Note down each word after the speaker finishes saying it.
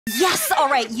Yes, all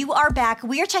right, you are back.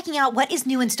 We are checking out what is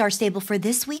new in Star Stable for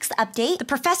this week's update. The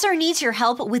professor needs your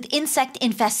help with insect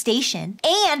infestation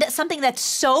and something that's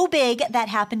so big that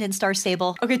happened in Star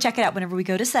Stable. Okay, check it out. Whenever we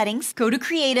go to settings, go to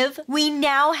creative, we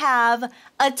now have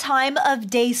a time of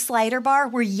day slider bar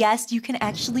where yes, you can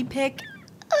actually pick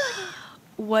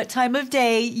what time of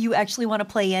day you actually want to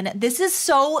play in. This is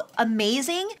so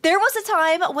amazing. There was a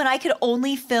time when I could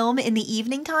only film in the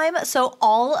evening time, so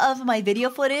all of my video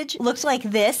footage looked like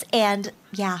this, and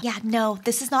no,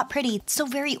 this is not pretty. It's so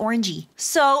very orangey.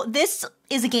 So this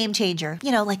is a game changer.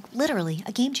 You know, like literally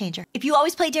a game changer. If you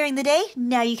always play during the day,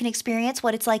 now you can experience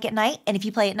what it's like at night. And if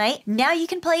you play at night, now you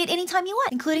can play it anytime you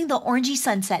want, including the orangey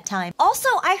sunset time. Also,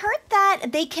 I heard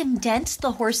that they condensed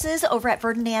the horses over at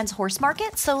Ferdinand's Horse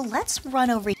Market. So let's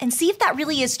run over and see if that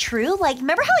really is true. Like,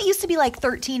 remember how it used to be like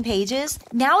 13 pages?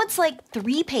 Now it's like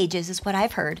 3 pages is what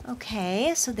I've heard.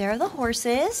 Okay, so there are the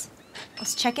horses.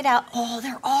 Let's check it out. Oh,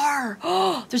 there are.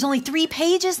 Oh, there's only 3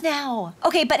 pages now.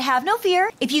 Okay, but have no fear.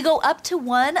 If you go up to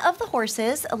one of the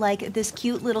horses, like this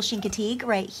cute little Chincoteague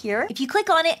right here, if you click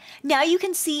on it, now you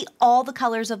can see all the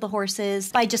colors of the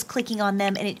horses by just clicking on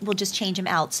them, and it will just change them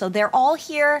out. So they're all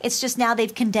here. It's just now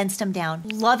they've condensed them down.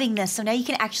 Loving this. So now you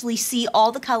can actually see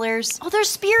all the colors. Oh, there's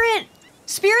Spirit.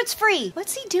 Spirit's free.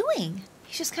 What's he doing?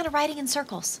 He's just kind of riding in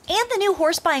circles. And the new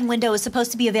horse buying window is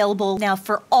supposed to be available now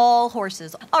for all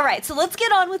horses. All right, so let's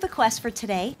get on with the quest for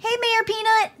today. Hey, Mayor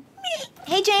Peanut.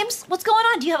 Hey, James, what's going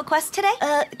on? Do you have a quest today?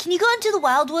 Can you go into the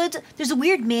Wildwoods? There's a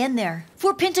weird man there.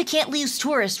 Fort Pinta can't lose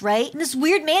tourists, right? And this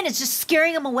weird man is just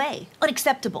scaring them away.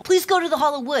 Unacceptable. Please go to the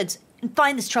Hollow Woods and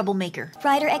find this troublemaker.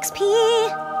 Rider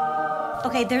XP.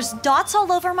 Okay, there's dots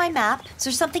all over my map. Is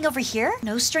there something over here?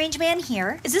 No strange man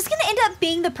here. Is this gonna end up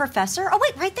being the professor? Oh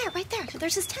wait, right there.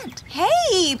 There's his tent.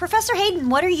 Hey, Professor Hayden,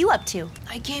 what are you up to?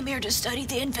 I came here to study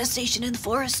the infestation in the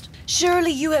forest.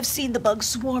 Surely you have seen the bugs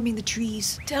swarming the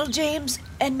trees. Tell James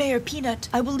and Mayor Peanut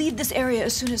I will leave this area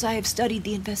as soon as I have studied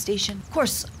the infestation. Of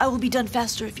course, I will be done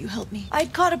faster if you help me.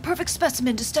 I'd caught a perfect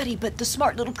specimen to study, but the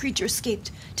smart little creature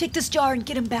escaped. Take this jar and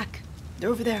get him back. They're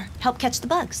over there. Help catch the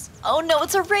bugs. Oh no,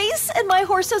 it's a race, and my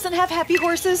horse doesn't have happy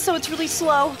horses, so it's really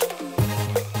slow.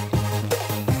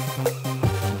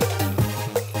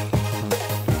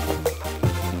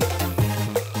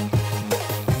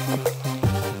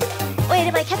 Wait,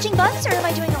 am I catching bugs or am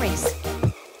I doing a race?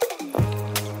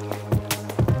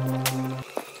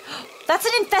 That's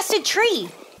an infested tree.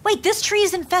 Wait, this tree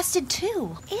is infested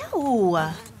too. Ew.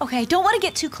 Okay, I don't want to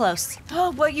get too close.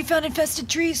 Oh, well, you found infested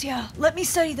trees, yeah. Let me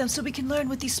study them so we can learn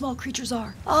what these small creatures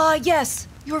are. Ah, yes.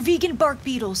 Your vegan bark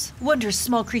beetles. Wondrous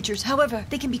small creatures. However,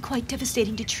 they can be quite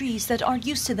devastating to trees that aren't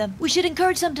used to them. We should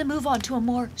encourage them to move on to a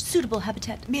more suitable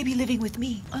habitat. Maybe living with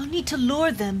me. I'll need to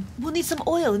lure them. We'll need some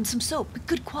oil and some soap, but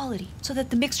good quality, so that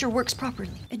the mixture works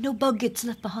properly and no bug gets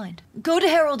left behind. Go to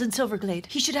Harold in Silverglade.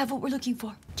 He should have what we're looking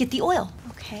for. Get the oil.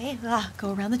 Okay,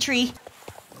 go around the tree.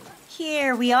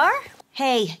 Here we are.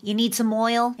 Hey, you need some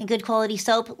oil and good quality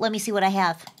soap? Let me see what I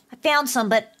have. I found some,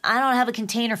 but I don't have a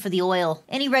container for the oil.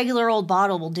 Any regular old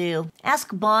bottle will do. Ask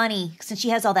Bonnie, since she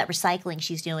has all that recycling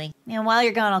she's doing. And while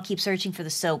you're gone, I'll keep searching for the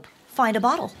soap. Find a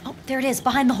bottle. Oh, there it is,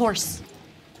 behind the horse.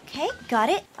 Okay, got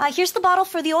it. Here's the bottle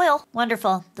for the oil.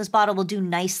 Wonderful. This bottle will do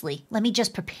nicely. Let me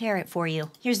just prepare it for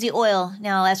you. Here's the oil.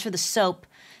 Now, as for the soap,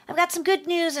 I've got some good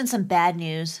news and some bad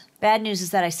news. Bad news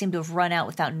is that I seem to have run out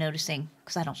without noticing,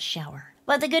 because I don't shower.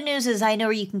 But the good news is I know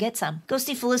where you can get some. Go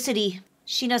see Felicity.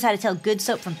 She knows how to tell good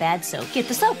soap from bad soap. Get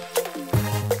the soap.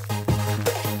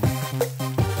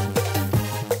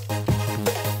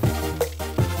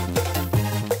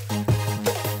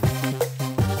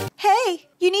 Hey,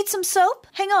 you need some soap?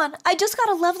 Hang on, I just got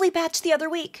a lovely batch the other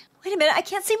week. Wait a minute, I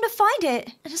can't seem to find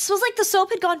it. And it smells like the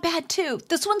soap had gone bad too.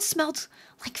 This one smelled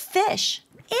like fish.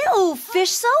 Ew,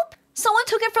 fish soap? Someone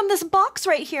took it from this box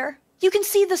right here. You can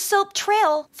see the soap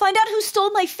trail. Find out who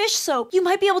stole my fish soap. You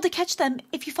might be able to catch them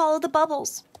if you follow the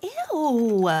bubbles.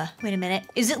 Ew. Wait a minute.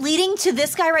 Is it leading to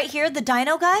this guy right here, the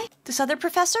dino guy? This other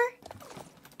professor?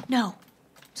 No.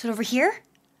 Is it over here?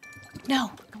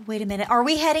 No. Wait a minute. Are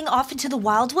we heading off into the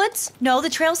Wildwoods? No, the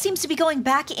trail seems to be going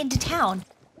back into town.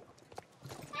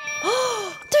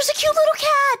 Oh, there's a cute little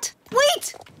cat.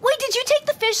 Wait, did you take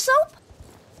the fish soap?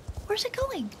 Where's it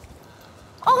going?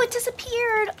 Oh, it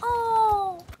disappeared.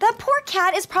 Oh, that poor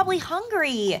cat is probably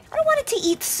hungry. I don't want it to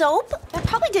eat soap. That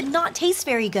probably did not taste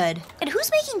very good. And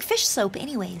who's making fish soap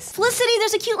anyways? Felicity,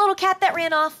 there's a cute little cat that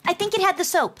ran off. I think it had the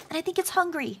soap, and I think it's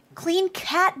hungry. Clean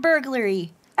cat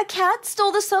burglary. A cat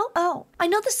stole the soap? Oh, I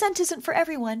know the scent isn't for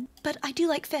everyone, but I do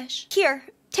like fish. Here,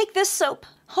 take this soap.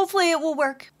 Hopefully it will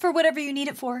work for whatever you need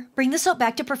it for. Bring the soap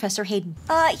back to Professor Hayden.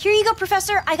 Here you go,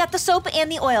 Professor. I got the soap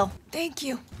and the oil. Thank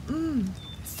you.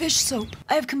 Fish soap.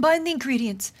 I have combined the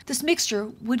ingredients. This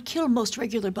mixture would kill most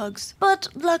regular bugs. But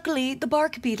luckily, the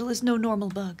bark beetle is no normal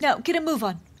bug. Now, get a move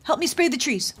on. Help me spray the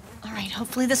trees. All right,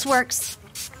 hopefully this works.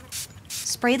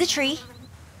 Spray the tree.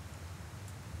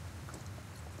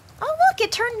 Oh, look,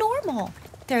 it turned normal.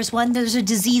 There's a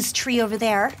diseased tree over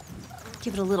there.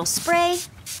 Give it a little spray.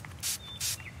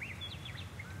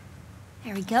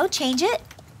 There we go, change it.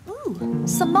 Ooh,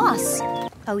 some moss.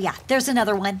 Oh yeah, there's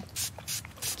another one.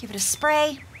 Give it a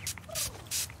spray.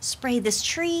 Spray this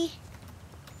tree.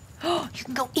 Oh, you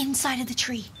can go inside of the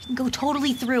tree. You can go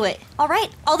totally through it. All right,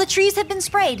 all the trees have been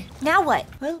sprayed. Now what?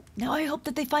 Well, now I hope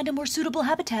that they find a more suitable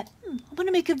habitat. I'm going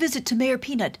to make a visit to Mayor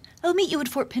Peanut. I'll meet you at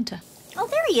Fort Pinta. Oh,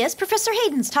 there he is. Professor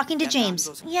Hayden's talking to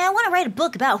James. Yeah, I want to write a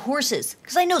book about horses,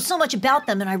 because I know so much about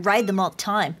them and I ride them all the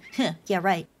time. Yeah,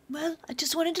 right. Well, I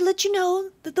just wanted to let you know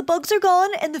that the bugs are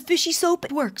gone and the fishy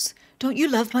soap works. Don't you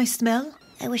love my smell?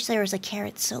 I wish there was a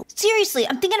carrot soap. Seriously,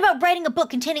 I'm thinking about writing a book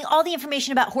containing all the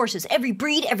information about horses. Every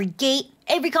breed, every gait,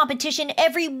 every competition,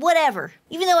 every whatever.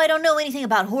 Even though I don't know anything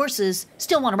about horses,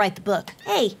 still want to write the book.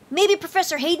 Hey, maybe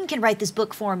Professor Hayden can write this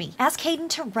book for me. Ask Hayden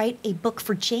to write a book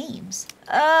for James.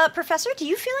 Professor, do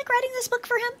you feel like writing this book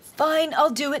for him? Fine, I'll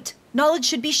do it. Knowledge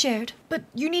should be shared. But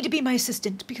you need to be my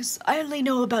assistant because I only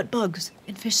know about bugs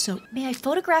and fish soap. May I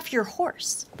photograph your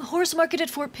horse? The horse market at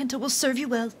Fort Pinta will serve you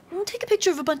well. We'll take a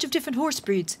picture of a bunch of different horse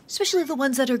breeds, especially the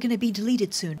ones that are going to be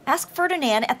deleted soon. Ask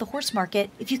Ferdinand at the horse market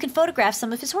if you can photograph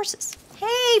some of his horses.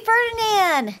 Hey,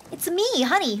 Ferdinand! It's me,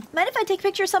 Honey. Mind if I take a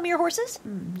picture of some of your horses?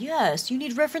 Yes, you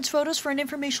need reference photos for an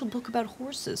informational book about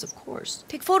horses, of course.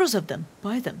 Take photos of them.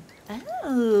 Buy them.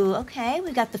 Oh, okay.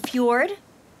 We've got the fjord.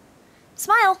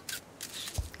 Smile.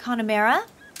 Connemara.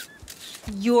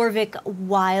 Jorvik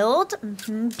Wild.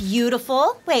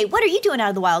 Beautiful. Wait, what are you doing out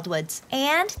of the Wildwoods?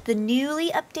 And the newly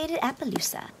updated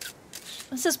Appaloosa.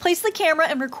 It says place the camera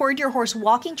and record your horse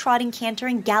walking, trotting,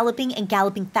 cantering, galloping, and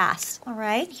galloping fast. All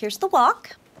right, here's the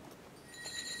walk.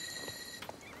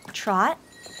 Trot.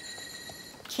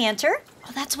 Canter.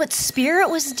 Oh, that's what Spirit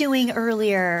was doing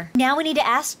earlier. Now we need to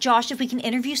ask Josh if we can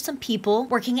interview some people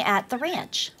working at the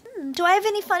ranch. Do I have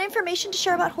any fun information to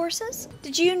share about horses?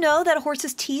 Did you know that a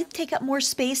horse's teeth take up more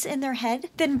space in their head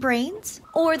than brains?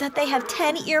 Or that they have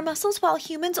 10 ear muscles while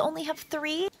humans only have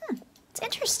 3? It's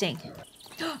interesting.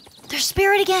 There's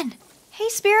Spirit again. Hey,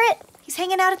 Spirit. He's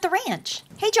hanging out at the ranch.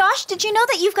 Hey, Josh, did you know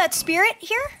that you've got Spirit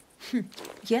here?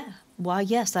 Yeah. Why,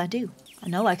 yes, I do. I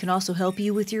know I can also help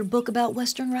you with your book about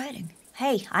Western riding.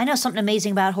 Hey, I know something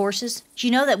amazing about horses. Do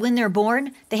you know that when they're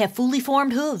born, they have fully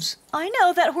formed hooves? I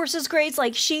know that horses graze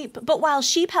like sheep, but while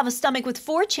sheep have a stomach with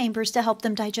 4 chambers to help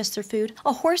them digest their food,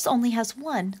 a horse only has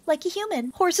 1, like a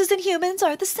human. Horses and humans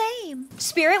are the same.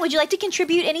 Spirit, would you like to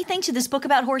contribute anything to this book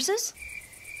about horses?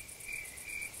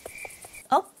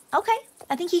 Oh, okay.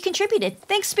 I think he contributed.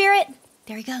 Thanks, Spirit.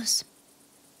 There he goes.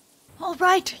 All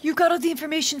right, you've got all the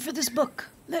information for this book.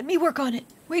 Let me work on it.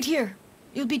 Wait here.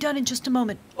 You'll be done in just a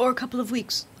moment, or a couple of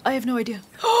weeks. I have no idea.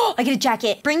 Oh, I get a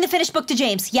jacket. Bring the finished book to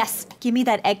James. Yes. Give me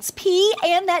that XP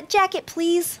and that jacket,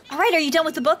 please. All right, are you done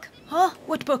with the book? Huh?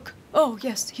 What book? Oh,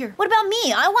 yes, here. What about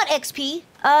me? I want XP.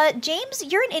 James,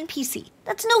 you're an NPC.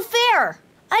 That's no fair.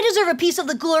 I deserve a piece of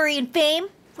the glory and fame.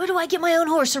 Where do I get my own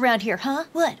horse around here, huh?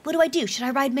 What do I do? Should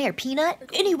I ride Mayor Peanut?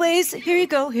 Anyways, here you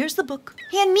go. Here's the book.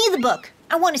 Hand me the book.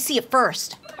 I want to see it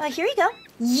first. Here you go.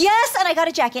 Yes, and I got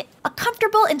a jacket. A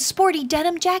comfortable and sporty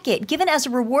denim jacket given as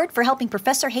a reward for helping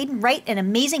Professor Hayden write an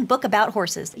amazing book about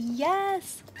horses.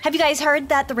 Yes. Have you guys heard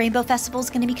that the Rainbow Festival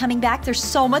is going to be coming back? There's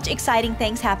so much exciting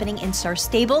things happening in Star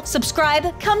Stable.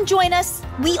 Subscribe. Come join us.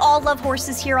 We all love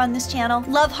horses here on this channel.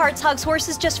 Love Hearts Hugs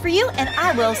Horses just for you, and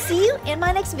I will see you in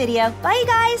my next video. Bye, you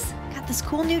guys. Got this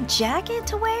cool new jacket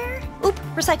to wear. Oop,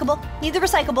 recyclable. Need the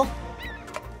recyclable.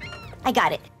 I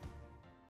got it.